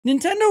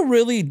Nintendo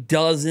really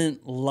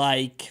doesn't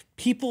like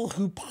people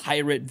who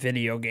pirate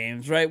video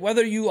games, right?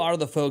 Whether you are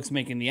the folks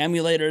making the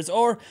emulators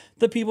or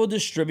the people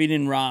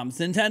distributing ROMs,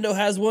 Nintendo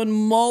has won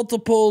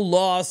multiple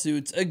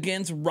lawsuits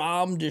against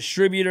ROM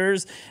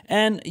distributors,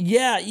 and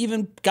yeah,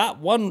 even got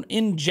one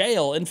in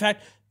jail. In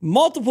fact,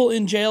 multiple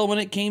in jail when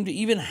it came to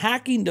even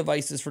hacking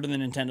devices for the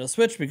Nintendo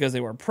Switch because they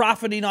were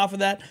profiting off of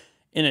that,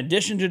 in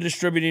addition to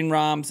distributing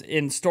ROMs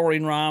and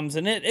storing ROMs.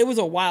 And it was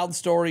a wild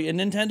story, and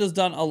Nintendo's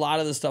done a lot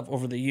of this stuff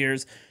over the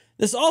years.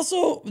 This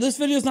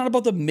video is not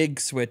about the MiG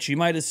Switch. You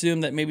might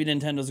assume that maybe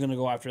Nintendo's going to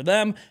go after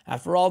them.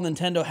 After all,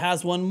 Nintendo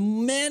has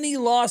won many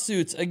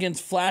lawsuits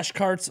against flash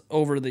carts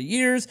over the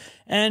years.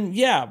 And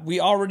yeah,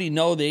 we already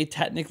know they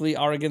technically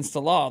are against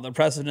the law. The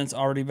precedent's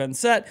already been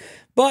set.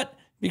 But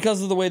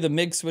because of the way the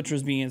MiG Switch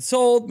was being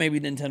sold, maybe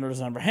Nintendo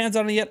doesn't have their hands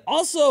on it yet.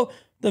 Also,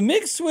 the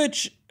MiG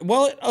Switch,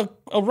 well, it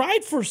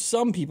arrived for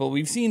some people.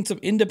 We've seen some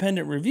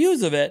independent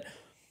reviews of it.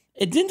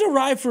 It didn't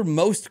arrive for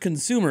most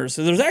consumers.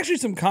 So there's actually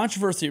some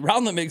controversy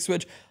around the MiG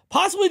Switch,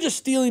 possibly just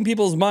stealing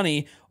people's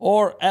money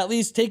or at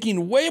least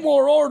taking way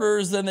more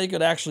orders than they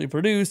could actually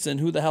produce. And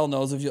who the hell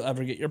knows if you'll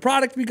ever get your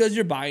product because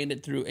you're buying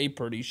it through a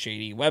pretty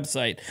shady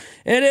website.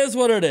 It is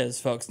what it is,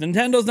 folks.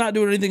 Nintendo's not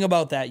doing anything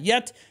about that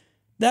yet.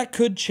 That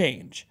could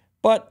change.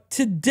 But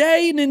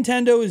today,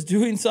 Nintendo is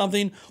doing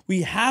something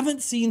we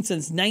haven't seen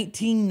since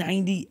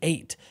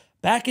 1998.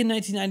 Back in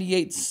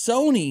 1998,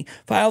 Sony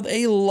filed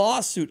a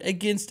lawsuit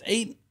against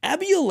an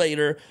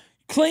emulator,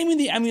 claiming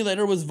the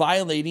emulator was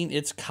violating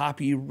its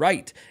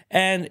copyright.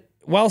 And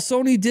while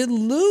Sony did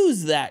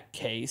lose that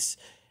case,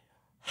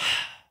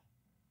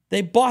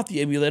 they bought the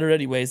emulator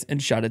anyways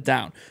and shut it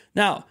down.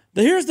 Now,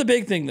 here's the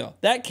big thing though.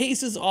 That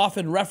case is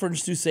often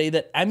referenced to say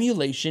that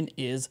emulation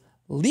is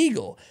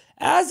legal.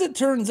 As it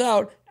turns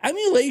out,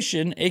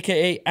 emulation,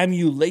 aka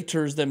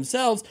emulators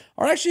themselves,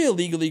 are actually a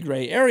legally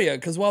gray area,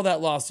 because while that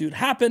lawsuit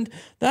happened,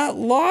 that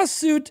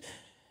lawsuit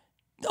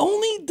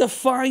only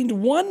defined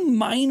one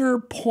minor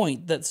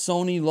point that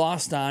Sony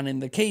lost on in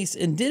the case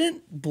and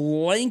didn't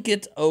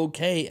blanket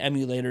okay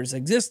emulators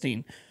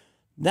existing.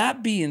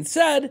 That being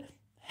said,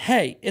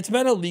 hey, it's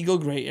been a legal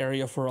gray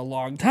area for a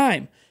long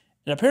time.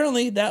 And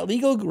apparently that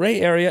legal gray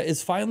area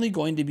is finally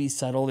going to be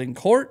settled in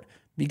court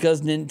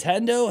because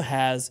Nintendo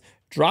has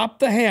dropped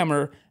the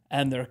hammer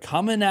and they're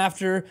coming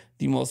after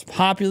the most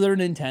popular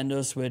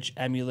Nintendo Switch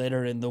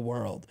emulator in the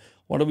world.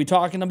 What are we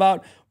talking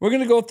about? We're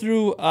going to go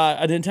through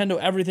a Nintendo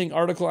Everything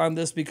article on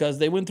this because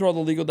they went through all the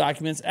legal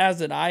documents, as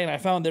did I, and I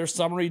found their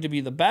summary to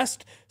be the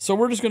best. So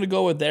we're just going to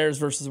go with theirs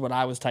versus what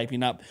I was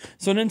typing up.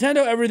 So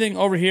Nintendo Everything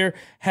over here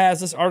has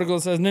this article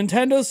that says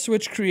Nintendo is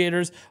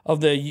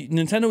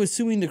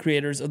suing the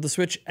creators of the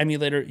Switch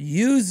emulator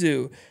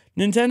Yuzu.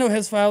 Nintendo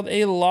has filed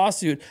a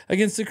lawsuit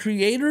against the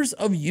creators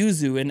of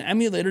Yuzu, an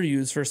emulator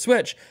used for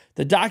Switch.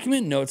 The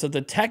document notes that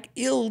the tech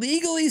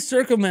illegally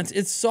circumvents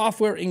its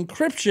software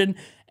encryption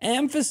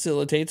and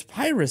facilitates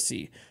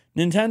piracy.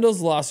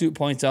 Nintendo's lawsuit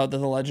points out that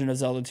The Legend of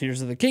Zelda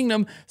Tears of the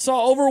Kingdom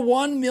saw over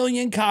 1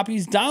 million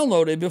copies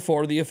downloaded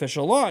before the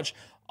official launch.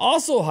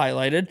 Also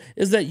highlighted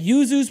is that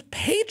Yuzu's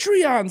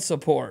Patreon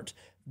support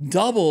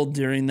doubled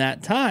during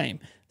that time.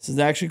 This is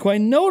actually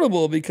quite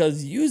notable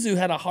because Yuzu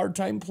had a hard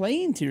time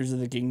playing Tears of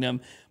the Kingdom,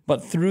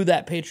 but through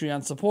that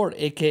Patreon support,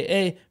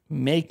 aka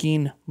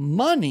making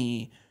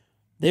money,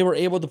 they were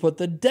able to put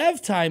the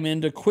dev time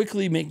in to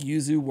quickly make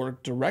Yuzu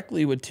work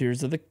directly with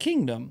Tears of the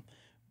Kingdom.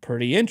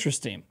 Pretty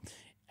interesting.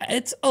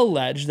 It's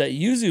alleged that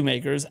Yuzu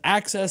makers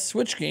access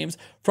Switch games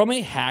from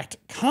a hacked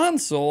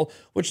console,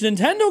 which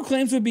Nintendo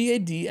claims would be a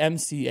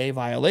DMCA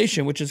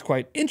violation, which is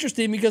quite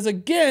interesting because,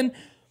 again,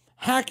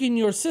 hacking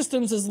your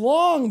systems has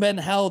long been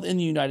held in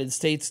the United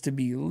States to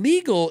be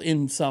legal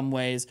in some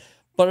ways,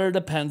 but it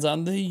depends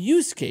on the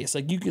use case.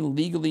 Like, you can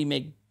legally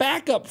make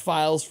backup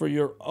files for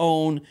your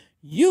own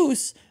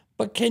use,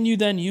 but can you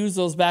then use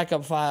those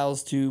backup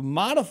files to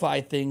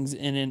modify things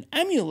in an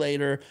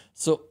emulator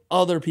so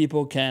other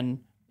people can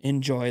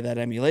enjoy that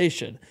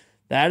emulation?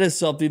 That is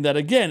something that,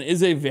 again,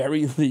 is a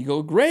very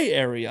legal gray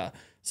area.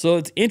 So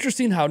it's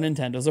interesting how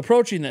Nintendo's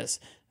approaching this.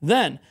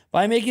 Then,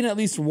 by making at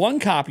least one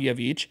copy of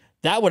each,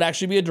 that would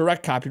actually be a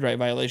direct copyright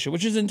violation,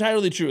 which is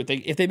entirely true.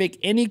 If they make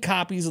any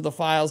copies of the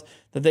files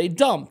that they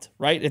dumped,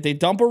 right? If they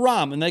dump a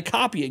ROM and they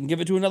copy it and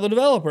give it to another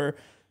developer,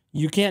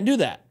 you can't do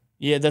that.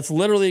 Yeah, that's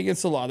literally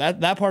against the law.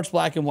 That part's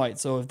black and white.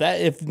 So if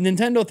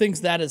Nintendo thinks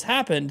that has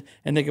happened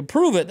and they can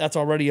prove it, that's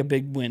already a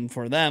big win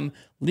for them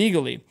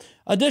legally.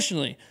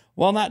 Additionally,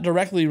 while not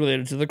directly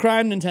related to the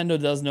crime,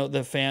 Nintendo does note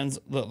that fans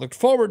that looked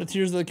forward to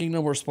Tears of the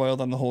Kingdom were spoiled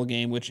on the whole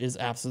game, which is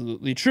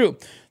absolutely true.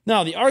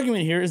 Now, the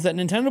argument here is that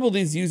Nintendo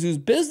believes Yuzu's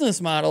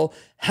business model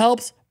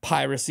helps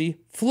piracy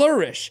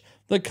flourish.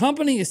 The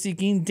company is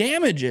seeking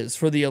damages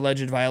for the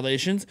alleged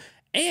violations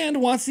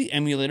and wants the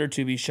emulator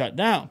to be shut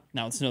down.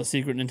 Now, it's no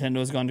secret Nintendo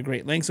has gone to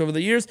great lengths over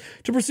the years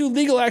to pursue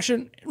legal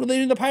action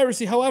relating to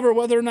piracy. However,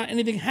 whether or not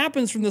anything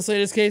happens from this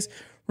latest case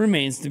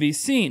remains to be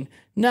seen.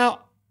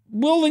 Now,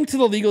 we'll link to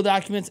the legal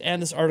documents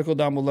and this article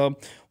down below.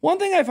 One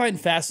thing I find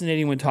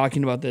fascinating when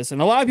talking about this,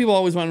 and a lot of people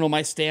always want to know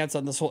my stance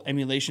on this whole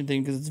emulation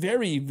thing because it's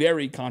very,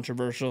 very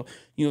controversial.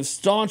 You know,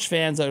 staunch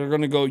fans that are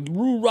going to go,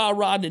 roo, rah,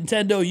 rah,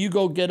 Nintendo, you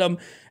go get them.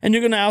 And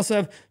you're going to also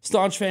have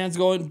staunch fans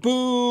going,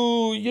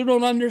 boo, you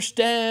don't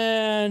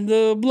understand,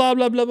 blah,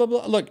 blah, blah, blah,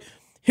 blah. Look,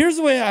 here's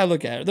the way I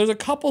look at it. There's a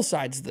couple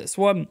sides to this.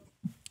 One,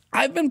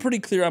 I've been pretty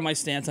clear on my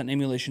stance on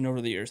emulation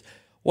over the years.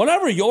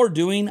 Whatever you're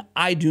doing,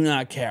 I do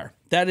not care.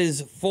 That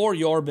is for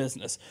your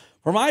business.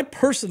 For my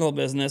personal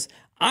business,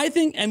 I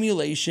think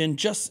emulation,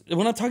 just,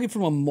 we're not talking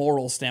from a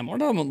moral standpoint,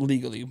 we're not talking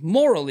legally,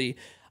 morally,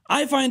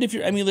 I find if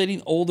you're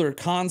emulating older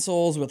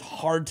consoles with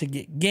hard to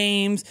get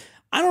games,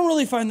 I don't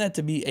really find that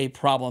to be a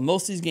problem.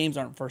 Most of these games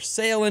aren't for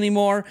sale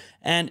anymore,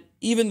 and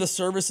even the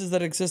services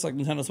that exist like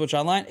Nintendo Switch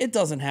Online, it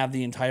doesn't have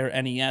the entire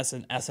NES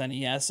and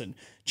SNES and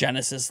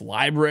Genesis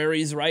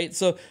libraries, right?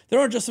 So there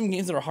are just some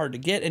games that are hard to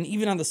get, and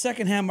even on the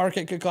secondhand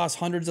market could cost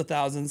hundreds of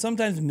thousands,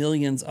 sometimes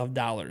millions of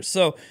dollars.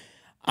 So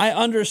I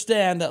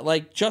understand that,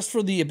 like, just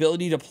for the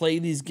ability to play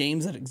these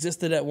games that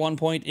existed at one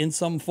point in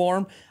some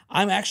form,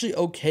 I'm actually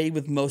okay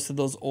with most of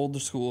those older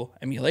school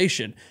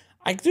emulation.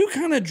 I do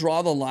kind of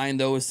draw the line,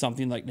 though, with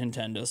something like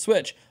Nintendo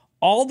Switch.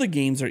 All the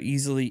games are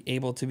easily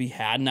able to be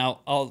had. Now,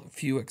 a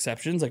few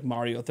exceptions like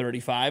Mario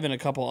 35 and a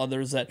couple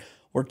others that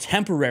were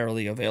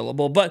temporarily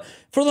available. But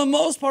for the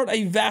most part,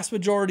 a vast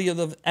majority of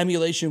the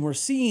emulation we're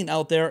seeing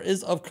out there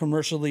is of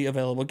commercially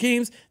available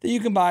games that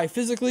you can buy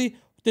physically,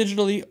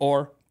 digitally,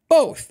 or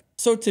both.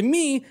 So to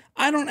me,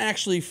 I don't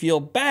actually feel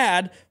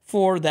bad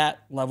for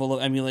that level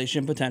of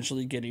emulation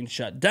potentially getting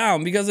shut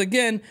down because,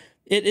 again,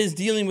 it is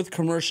dealing with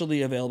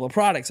commercially available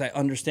products. I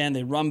understand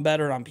they run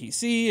better on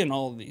PC and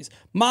all of these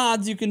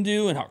mods you can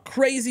do and how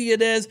crazy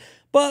it is.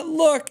 But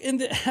look,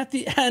 at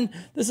the end,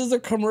 this is a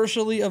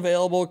commercially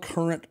available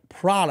current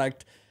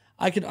product.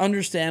 I can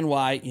understand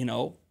why, you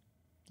know,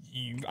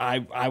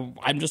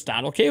 I'm just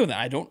not okay with it.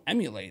 I don't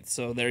emulate.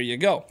 So there you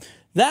go.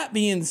 That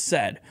being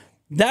said,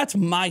 that's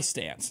my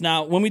stance.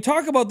 Now, when we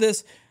talk about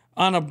this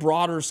on a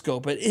broader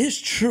scope, it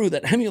is true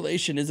that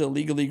emulation is a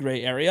legally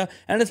gray area,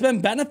 and it's been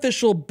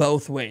beneficial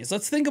both ways.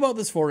 Let's think about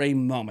this for a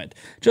moment,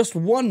 just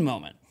one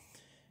moment.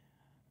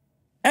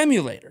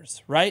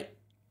 Emulators, right?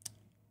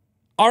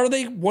 Are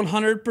they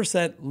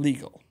 100%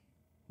 legal?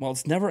 Well,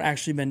 it's never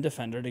actually been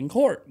defended in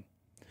court.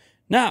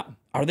 Now,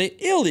 are they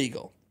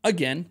illegal?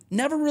 Again,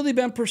 never really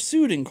been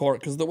pursued in court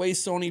because the way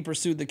Sony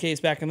pursued the case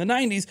back in the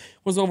 90s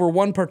was over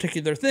one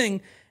particular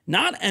thing,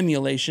 not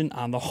emulation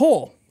on the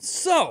whole.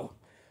 So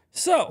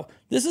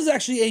this is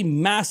actually a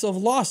massive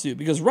lawsuit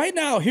because right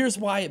now, here's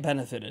why it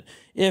benefited.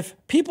 If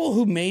people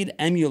who made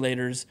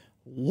emulators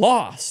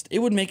lost, it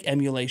would make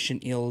emulation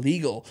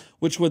illegal,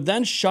 which would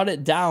then shut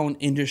it down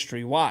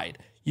industry-wide.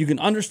 You can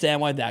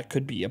understand why that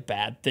could be a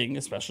bad thing,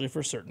 especially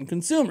for certain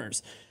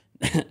consumers.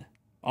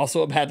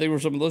 Also a bad thing for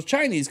some of those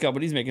Chinese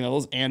companies making all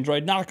those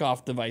Android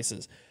knockoff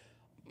devices.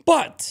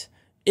 But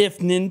if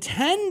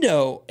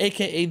Nintendo,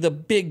 aka the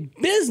big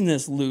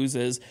business,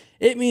 loses,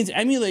 it means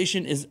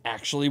emulation is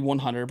actually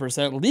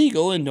 100%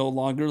 legal and no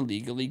longer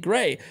legally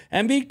gray.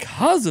 And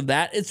because of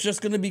that, it's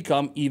just going to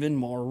become even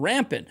more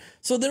rampant.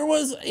 So there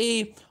was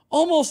a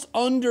almost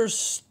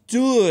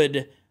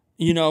understood,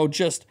 you know,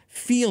 just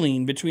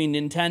feeling between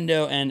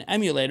Nintendo and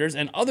emulators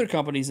and other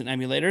companies and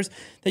emulators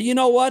that, you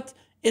know what,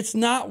 it's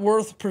not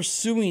worth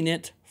pursuing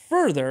it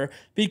further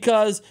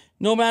because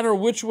no matter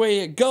which way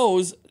it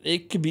goes,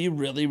 it could be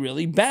really,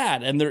 really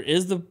bad. And there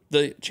is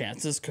the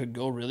chances could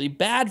go really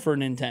bad for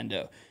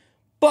Nintendo.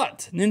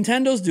 But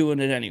Nintendo's doing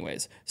it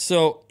anyways.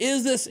 So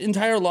is this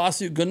entire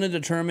lawsuit going to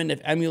determine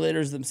if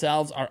emulators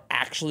themselves are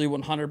actually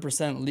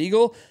 100%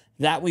 legal?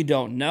 That we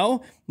don't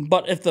know.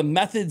 But if the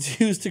methods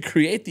used to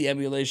create the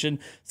emulation,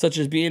 such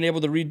as being able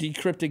to read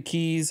decrypted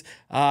keys,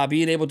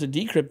 being able to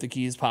decrypt the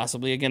keys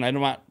possibly, again, I'm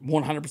not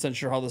 100%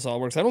 sure how this all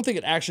works. I don't think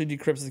it actually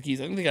decrypts the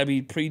keys. I don't think I'd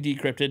be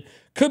pre-decrypted.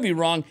 Could be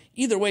wrong.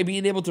 Either way,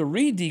 being able to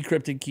read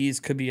decrypted keys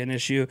could be an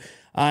issue.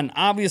 And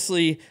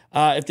obviously,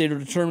 if they're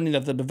determining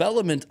that the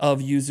development of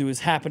Yuzu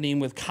is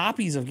happening with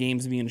copies of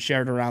games being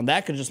shared around,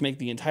 that could just make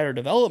the entire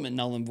development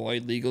null and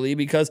void legally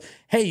because,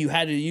 hey, you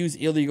had to use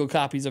illegal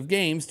copies of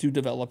games to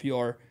develop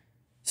your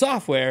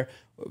software.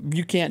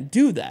 You can't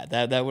do that.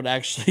 That would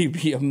actually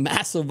be a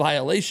massive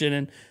violation,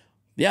 and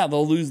yeah,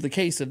 they'll lose the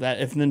case of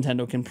that if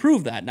Nintendo can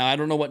prove that. Now, I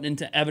don't know what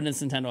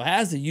evidence Nintendo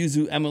has. The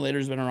Yuzu emulator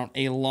has been around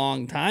a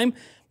long time,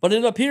 but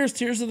it appears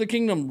Tears of the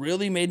Kingdom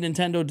really made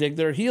Nintendo dig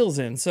their heels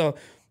in. So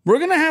we're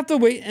going to have to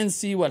wait and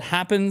see what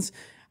happens.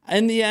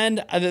 In the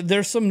end,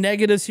 there's some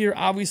negatives here.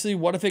 Obviously,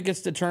 what if it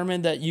gets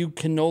determined that you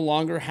can no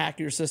longer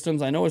hack your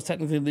systems? I know it's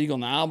technically legal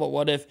now, but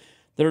what if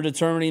they're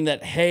determining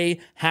that, hey,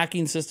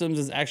 hacking systems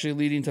is actually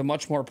leading to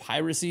much more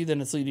piracy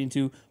than it's leading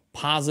to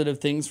positive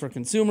things for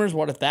consumers?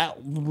 What if that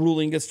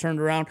ruling gets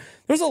turned around?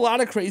 There's a lot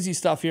of crazy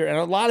stuff here, and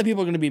a lot of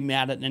people are going to be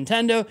mad at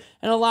Nintendo,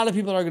 and a lot of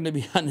people are going to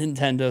be on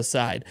Nintendo's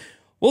side.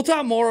 We'll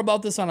talk more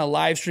about this on a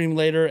live stream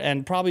later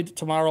and probably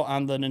tomorrow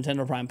on the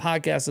Nintendo Prime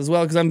podcast as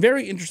well, because I'm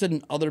very interested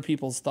in other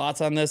people's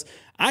thoughts on this.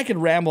 I could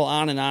ramble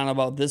on and on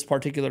about this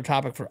particular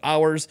topic for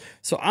hours,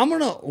 so I'm going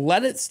to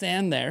let it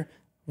stand there.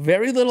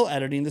 Very little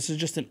editing. This is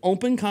just an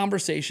open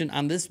conversation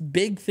on this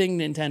big thing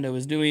Nintendo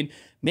is doing.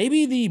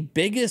 Maybe the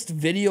biggest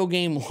video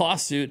game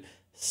lawsuit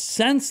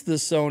since the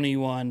Sony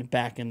one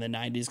back in the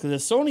 90s, because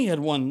if Sony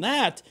had won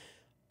that,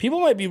 people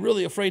might be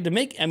really afraid to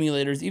make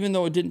emulators, even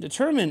though it didn't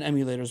determine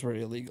emulators were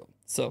illegal.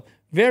 So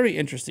very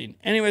interesting.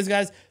 Anyways,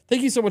 guys,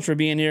 thank you so much for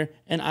being here,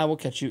 and I will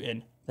catch you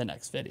in the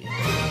next video.